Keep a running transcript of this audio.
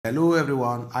Hello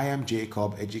everyone, I am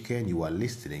Jacob Ejike and you are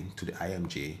listening to the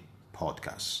IMJ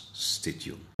podcast. Stay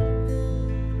tuned.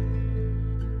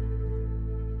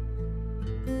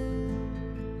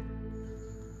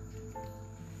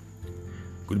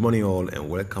 Good morning all and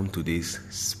welcome to this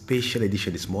special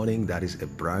edition this morning. That is a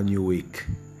brand new week.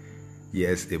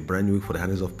 Yes, a brand new week for the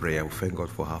Hands of Prayer. We thank God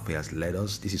for how He has led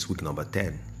us. This is week number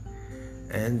 10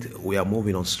 and we are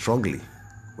moving on strongly.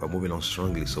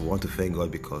 So we want to thank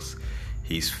God because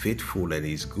He is faithful and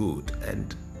He is good.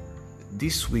 And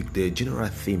this week the general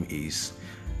theme is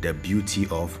the beauty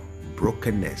of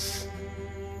brokenness.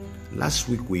 Last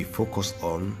week we focused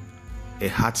on a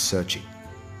heart searching.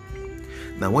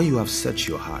 Now when you have searched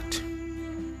your heart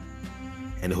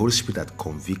and the Holy Spirit had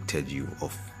convicted you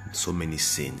of so many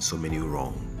sins, so many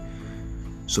wrong,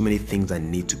 so many things that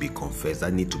need to be confessed,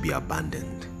 that need to be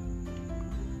abandoned,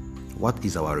 what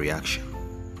is our reaction?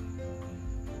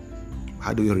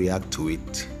 How do we react to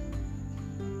it?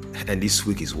 And this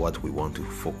week is what we want to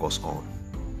focus on.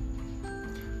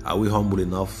 Are we humble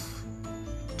enough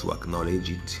to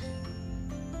acknowledge it?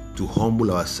 To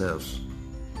humble ourselves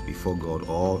before God?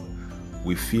 Or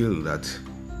we feel that,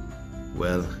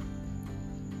 well,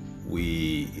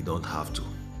 we don't have to?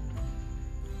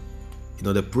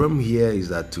 The problem here is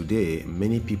that today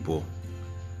many people,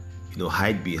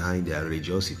 hide behind their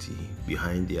religiosity,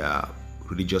 behind their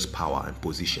religious power and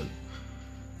position.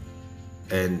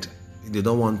 And they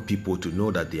don't want people to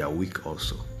know that they are weak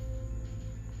also.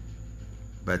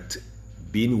 But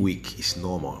being weak is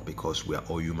normal because we are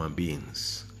all human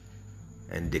beings.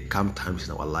 And there come times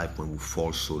in our life when we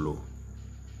fall so low.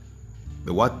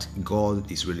 But what God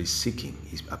is really seeking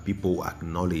is a people who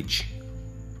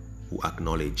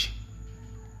acknowledge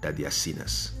that they are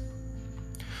sinners.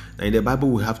 Now in the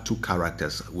Bible we have two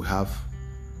characters. We have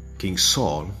King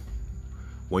Saul.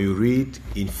 When you read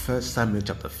in 1 Samuel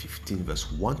chapter 15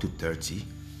 verse 1 to 30,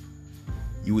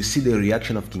 you will see the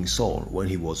reaction of King Saul when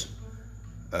he was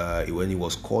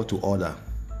called to order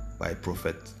by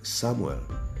Prophet Samuel.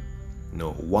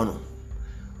 One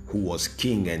who was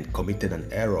king and committed an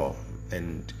error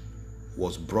and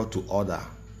was brought to order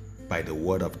by the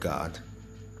word of God.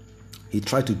 He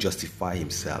tried to justify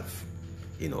himself.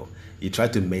 He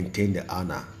tried to maintain the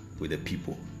honor with the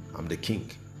people. I'm the king.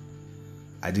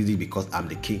 I did it because I'm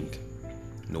the king.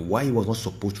 Why he was not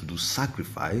supposed to do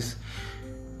sacrifice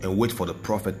and wait for the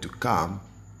prophet to come.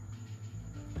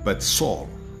 But Saul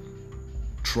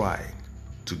tried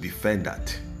to defend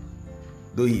that.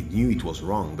 Though he knew it was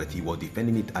wrong, but he was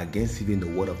defending it against even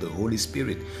the word of the Holy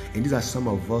Spirit. And these are some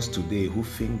of us today who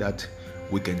think that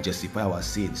we can justify our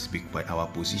sins by our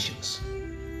positions.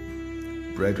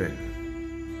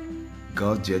 Brethren,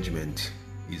 God's judgment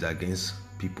is against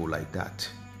people like that.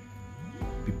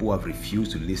 People who have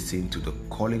refused to listen to the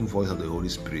calling voice of the Holy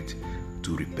Spirit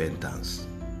to repentance.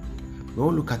 Now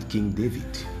look at King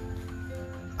David.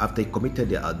 After he committed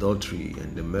the adultery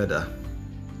and the murder,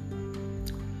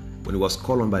 when he was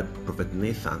called on by Prophet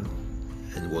Nathan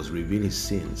and was revealing his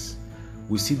sins,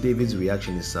 we see David's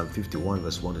reaction in Psalm 51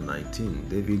 verse 1 to 19.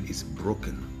 David is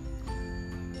broken.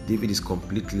 David is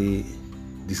completely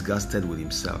disgusted with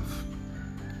himself.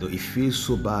 Though he feels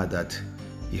so bad that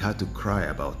he had to cry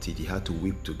about it. He had to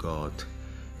weep to God.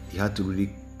 He had to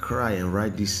really cry and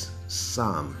write this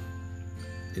psalm,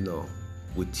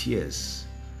 with tears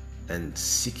and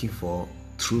seeking for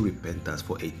true repentance,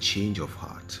 for a change of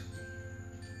heart.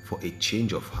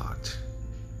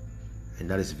 And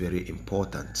that is very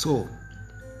important. So,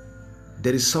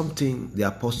 there is something the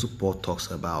Apostle Paul talks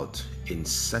about in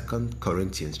 2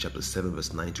 Corinthians chapter 7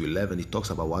 verse 9 to 11. He talks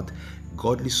about what?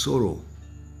 Godly sorrow.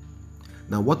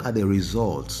 Now, what are the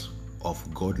results of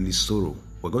godly sorrow?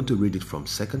 We're going to read it from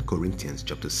 2 Corinthians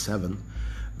chapter 7,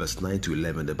 verse 9 to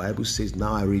 11. The Bible says,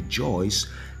 "Now I rejoice,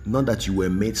 not that you were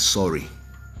made sorry,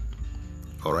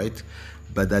 all right,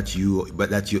 but that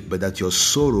your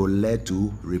sorrow led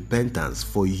to repentance.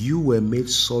 For you were made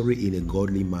sorry in a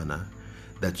godly manner,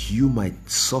 that you might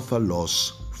suffer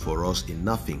loss for us in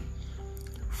nothing.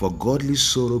 For godly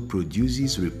sorrow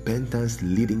produces repentance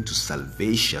leading to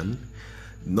salvation,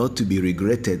 not to be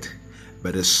regretted,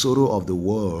 but the sorrow of the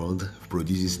world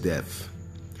produces death.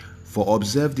 For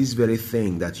observe this very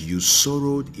thing, that you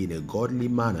sorrowed in a godly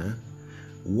manner,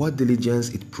 what diligence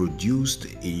it produced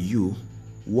in you,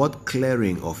 what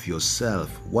clearing of yourself,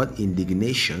 what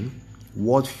indignation,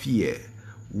 what fear,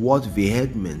 what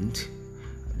vehement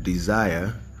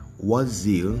desire, what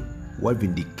zeal, what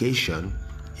vindication.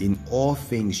 In all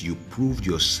things you proved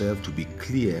yourself to be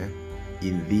clear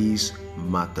in this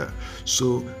matter."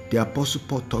 So the Apostle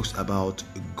Paul talks about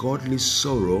godly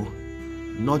sorrow,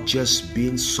 not just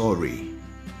being sorry,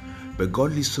 But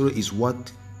godly sorrow is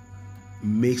what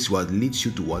leads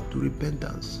you to what? To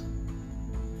repentance.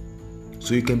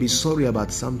 So you can be sorry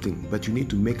about something, but you need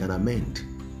to make an amend.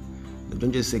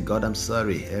 Don't just say, God, I'm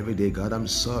sorry. Every day, God, I'm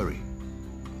sorry.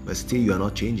 But still you are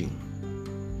not changing.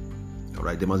 All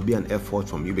right, there must be an effort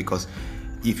from you, because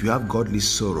if you have godly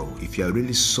sorrow, if you are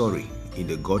really sorry in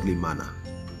the godly manner,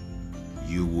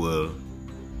 you will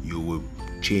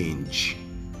change.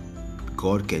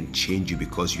 God can change you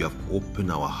because you have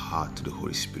opened our heart to the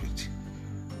Holy Spirit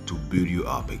to build you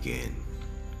up again.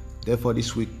 Therefore,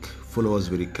 this week, follow us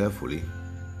very carefully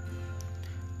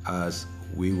as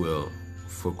we will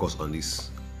focus on this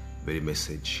very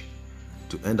message.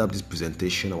 To end up this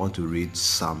presentation, I want to read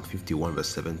Psalm 51 verse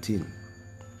 17.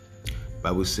 The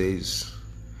Bible says,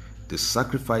 the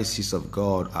sacrifices of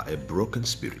God are a broken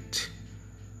spirit,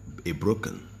 a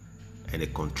broken and a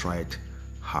contrite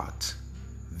heart.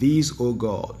 These, O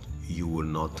God, you will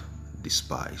not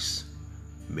despise.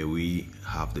 May we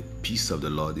have the peace of the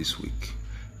Lord this week,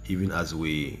 even as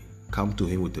we come to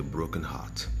Him with a broken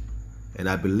heart. And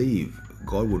I believe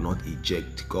God will not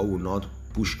eject, God will not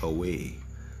push away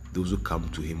those who come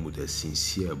to Him with a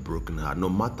sincere broken heart, no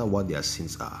matter what their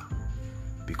sins are,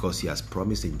 because He has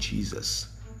promised in Jesus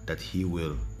that He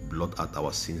will blot out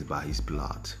our sins by His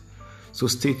blood. So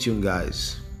stay tuned,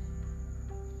 guys.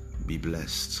 Be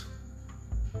blessed.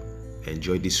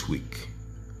 Enjoy this week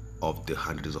of the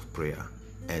 100 Days of Prayer,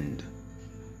 and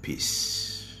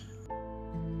peace.